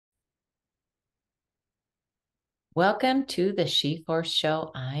Welcome to the She Force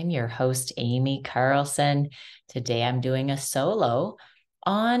Show. I'm your host, Amy Carlson. Today I'm doing a solo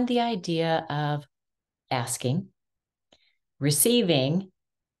on the idea of asking, receiving,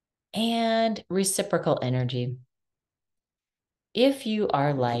 and reciprocal energy. If you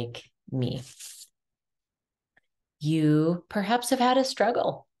are like me, you perhaps have had a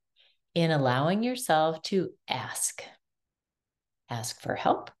struggle in allowing yourself to ask. Ask for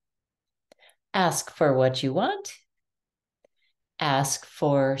help, ask for what you want, ask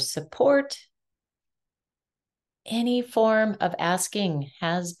for support. Any form of asking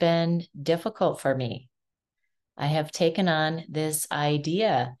has been difficult for me. I have taken on this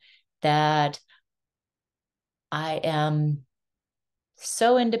idea that I am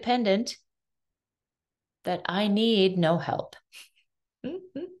so independent that I need no help.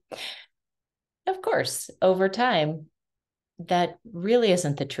 Of course, over time, that really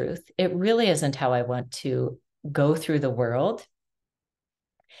isn't the truth. It really isn't how I want to go through the world.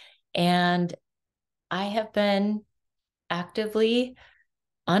 And I have been actively,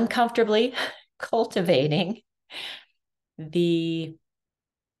 uncomfortably cultivating the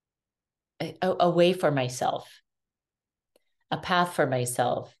a way for myself, a path for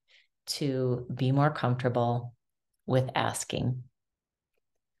myself to be more comfortable with asking.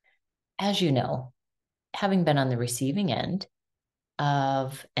 As you know, having been on the receiving end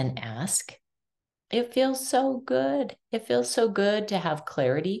of an ask, it feels so good. It feels so good to have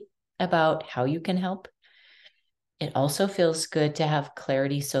clarity about how you can help. It also feels good to have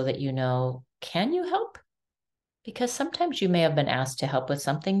clarity so that you know, can you help? Because sometimes you may have been asked to help with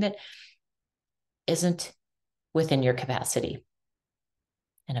something that isn't within your capacity.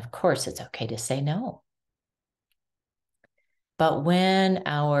 And of course, it's okay to say no. But when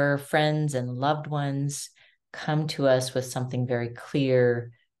our friends and loved ones come to us with something very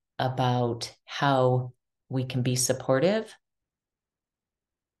clear about how we can be supportive,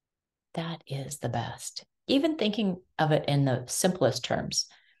 that is the best. Even thinking of it in the simplest terms,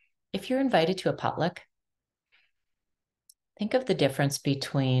 if you're invited to a potluck, think of the difference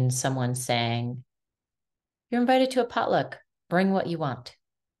between someone saying, you're invited to a potluck, bring what you want.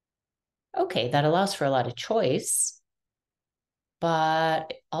 Okay, that allows for a lot of choice,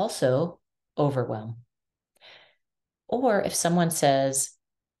 but also overwhelm. Or if someone says,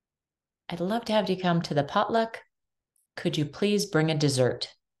 I'd love to have you come to the potluck. Could you please bring a dessert?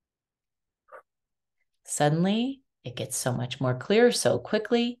 Suddenly, it gets so much more clear so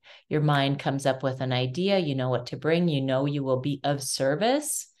quickly. Your mind comes up with an idea. You know what to bring. You know you will be of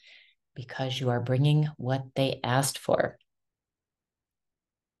service because you are bringing what they asked for.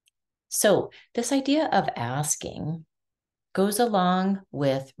 So, this idea of asking goes along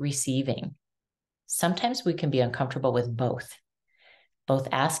with receiving. Sometimes we can be uncomfortable with both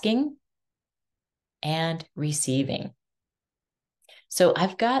asking and receiving. So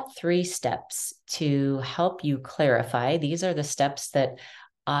I've got 3 steps to help you clarify. These are the steps that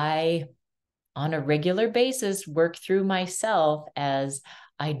I, on a regular basis, work through myself as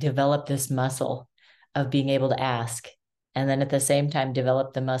I develop this muscle of being able to ask. And then at the same time,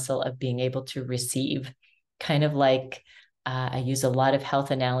 develop the muscle of being able to receive. Kind of like I use a lot of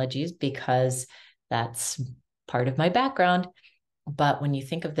health analogies because that's part of my background. But when you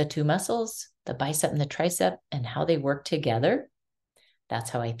think of the 2 muscles, the bicep and the tricep, and how they work together, that's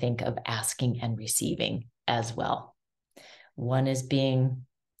how I think of asking and receiving as well. One is being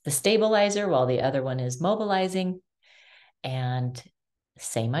the stabilizer while the other one is mobilizing. And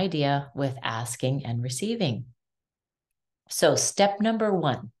same idea with asking and receiving. So, step number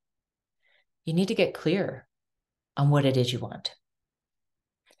 1, you need to get clear on what it is you want.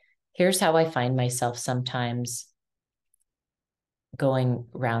 Here's how I find myself sometimes going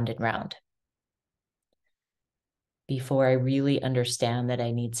round and round. Before I really understand that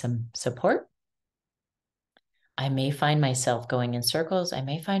I need some support, I may find myself going in circles. I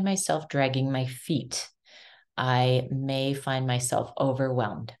may find myself dragging my feet. I may find myself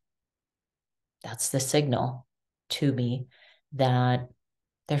overwhelmed. That's the signal to me that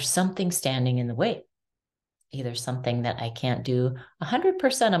there's something standing in the way, either something that I can't do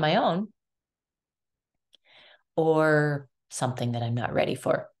 100% on my own or something that I'm not ready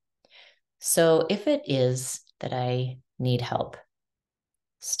for. So if it is that I need help,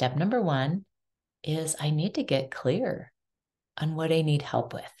 step number 1 is I need to get clear on what I need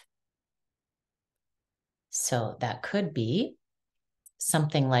help with. So that could be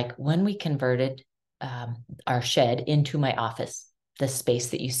something like when we converted our shed into my office, the space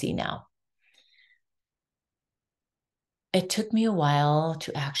that you see now. It took me a while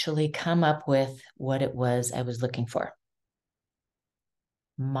to actually come up with what it was I was looking for.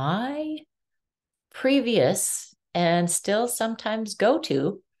 My previous and still sometimes go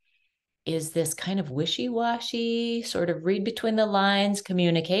to is this kind of wishy-washy, sort of read between the lines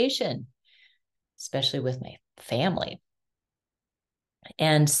communication, especially with my family.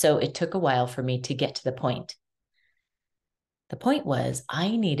 And so it took a while for me to get to the point. The point was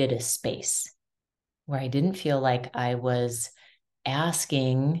I needed a space where I didn't feel like I was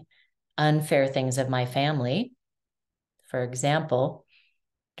asking unfair things of my family. For example,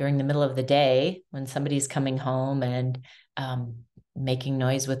 during the middle of the day when somebody's coming home and making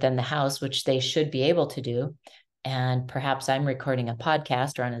noise within the house, which they should be able to do, and perhaps I'm recording a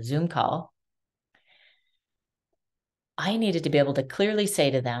podcast or on a Zoom call, I needed to be able to clearly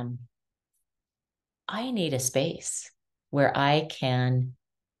say to them, I need a space where I can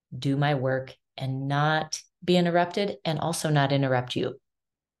do my work and not be interrupted and also not interrupt you.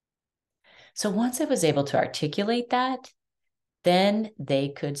 So once I was able to articulate that, then they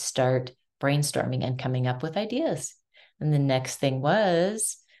could start brainstorming and coming up with ideas. And the next thing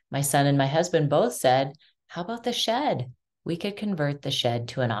was my son and my husband both said, how about the shed? We could convert the shed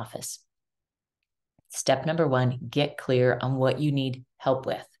to an office. Step number 1, get clear on what you need help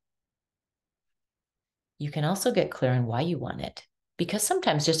with. You can also get clear on why you want it, because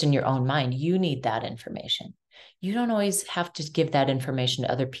sometimes just in your own mind, you need that information. You don't always have to give that information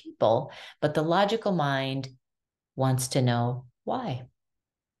to other people, but the logical mind wants to know why.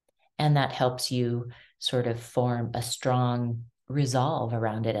 And that helps you sort of form a strong resolve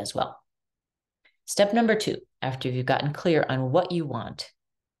around it as well. Step number 2, after you've gotten clear on what you want,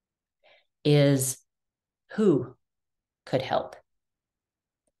 is who could help?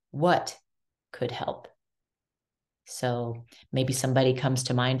 What could help? So maybe somebody comes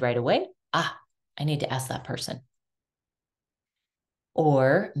to mind right away. I need to ask that person.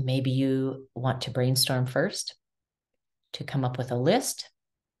 Or maybe you want to brainstorm first to come up with a list.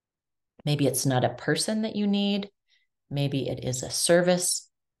 Maybe it's not a person that you need. Maybe it is a service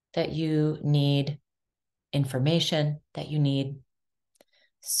that you need, information that you need.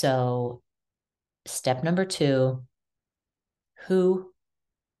 So step number 2, who,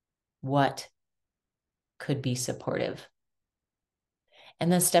 what could be supportive?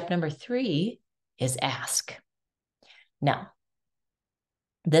 And then step number 3 is ask. Now,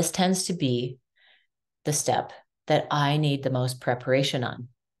 this tends to be the step that I need the most preparation on.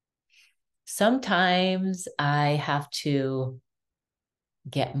 Sometimes I have to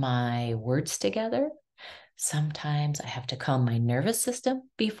get my words together. Sometimes I have to calm my nervous system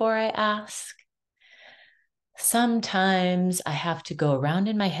before I ask. Sometimes I have to go around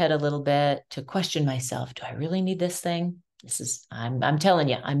in my head a little bit to question myself. Do I really need this thing? I'm telling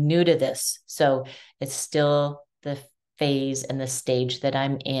you, I'm new to this. So it's still the phase and the stage that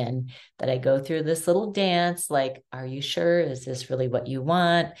I'm in, that I go through this little dance. Like, are you sure? Is this really what you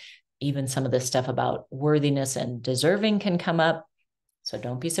want? Even some of this stuff about worthiness and deserving can come up. So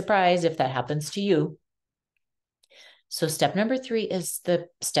don't be surprised if that happens to you. So step number 3 is the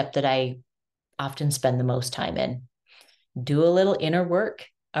step that I often spend the most time in. Do a little inner work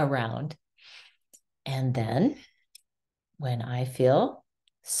around. And then when I feel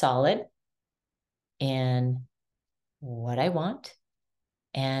solid in what I want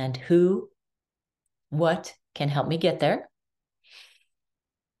and who, what can help me get there,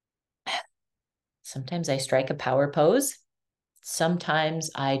 sometimes I strike a power pose.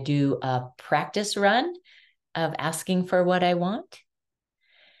 Sometimes I do a practice run of asking for what I want.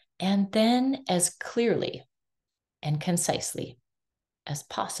 And then, as clearly and concisely as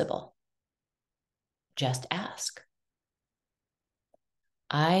possible, just ask.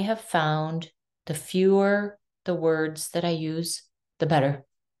 I have found the fewer the words that I use, the better.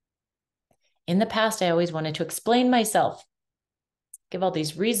 In the past, I always wanted to explain myself, give all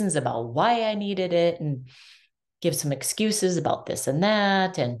these reasons about why I needed it, and give some excuses about this and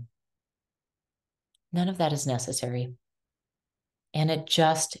that. And none of that is necessary. And it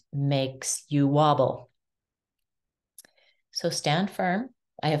just makes you wobble. So stand firm.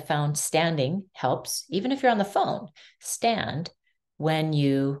 I have found standing helps. Even if you're on the phone, stand when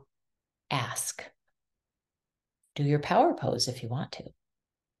you ask. Do your power pose if you want to.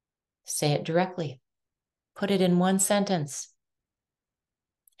 Say it directly. Put it in one sentence.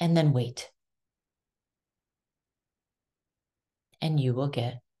 And then wait. And you will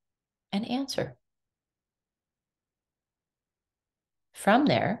get an answer. From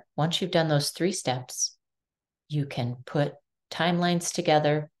there, once you've done those 3 steps, you can put timelines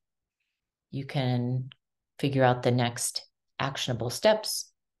together. You can figure out the next actionable steps.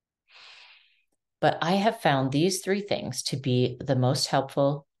 But I have found these 3 things to be the most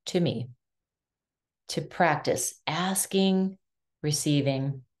helpful to me to practice asking,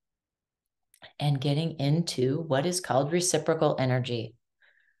 receiving, and getting into what is called reciprocal energy.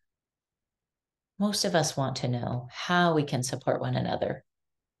 Most of us want to know how we can support one another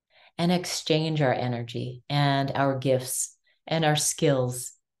and exchange our energy and our gifts and our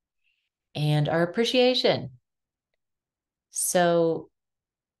skills and our appreciation. So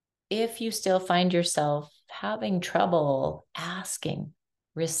if you still find yourself having trouble asking,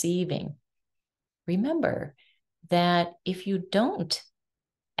 receiving, remember that if you don't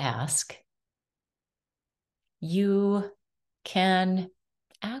ask, you can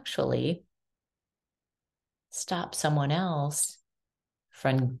actually stop someone else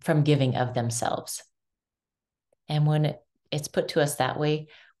from giving of themselves. And when it's put to us that way,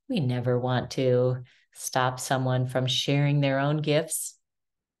 we never want to stop someone from sharing their own gifts,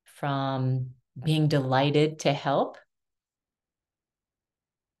 from being delighted to help.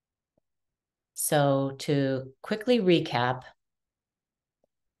 So, to quickly recap,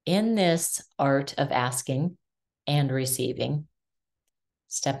 in this art of asking and receiving,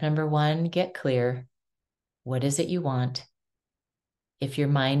 step number 1, get clear. What is it you want? If your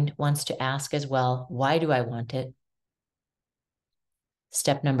mind wants to ask as well, why do I want it?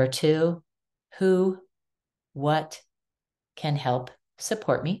 Step number 2, who, what can help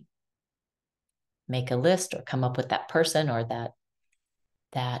support me? Make a list or come up with that person or that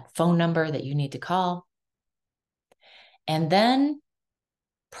phone number that you need to call. And then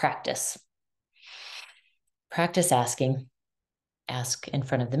practice. Practice asking. Ask in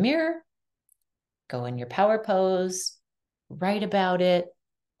front of the mirror, go in your power pose, write about it,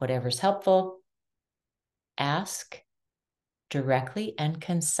 whatever's helpful. Ask directly and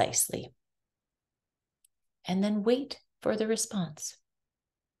concisely. And then wait for the response.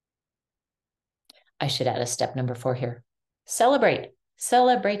 I should add a step number 4 here. Celebrate.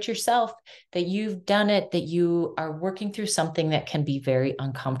 Celebrate yourself that you've done it, that you are working through something that can be very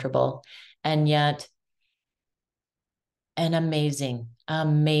uncomfortable, and yet an amazing,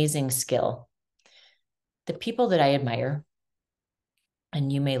 amazing skill. The people that I admire,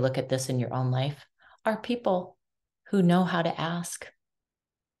 and you may look at this in your own life, are people who know how to ask.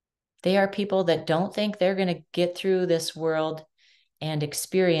 They are people that don't think they're going to get through this world and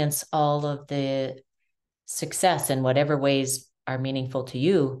experience all of the success in whatever ways are meaningful to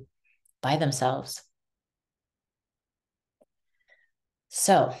you by themselves.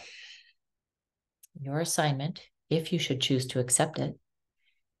 So, your assignment, if you should choose to accept it,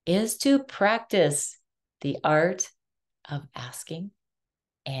 is to practice the art of asking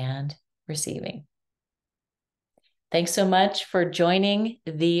and receiving. Thanks so much for joining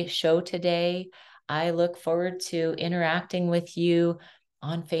the show today. I look forward to interacting with you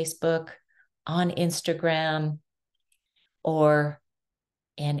on Facebook, on Instagram, or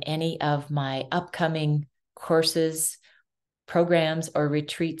in any of my upcoming courses, programs, or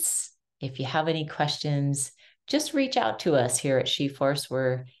retreats. If you have any questions, just reach out to us here at SheForce.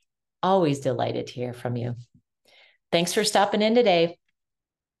 We're always delighted to hear from you. Thanks for stopping in today.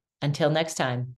 Until next time.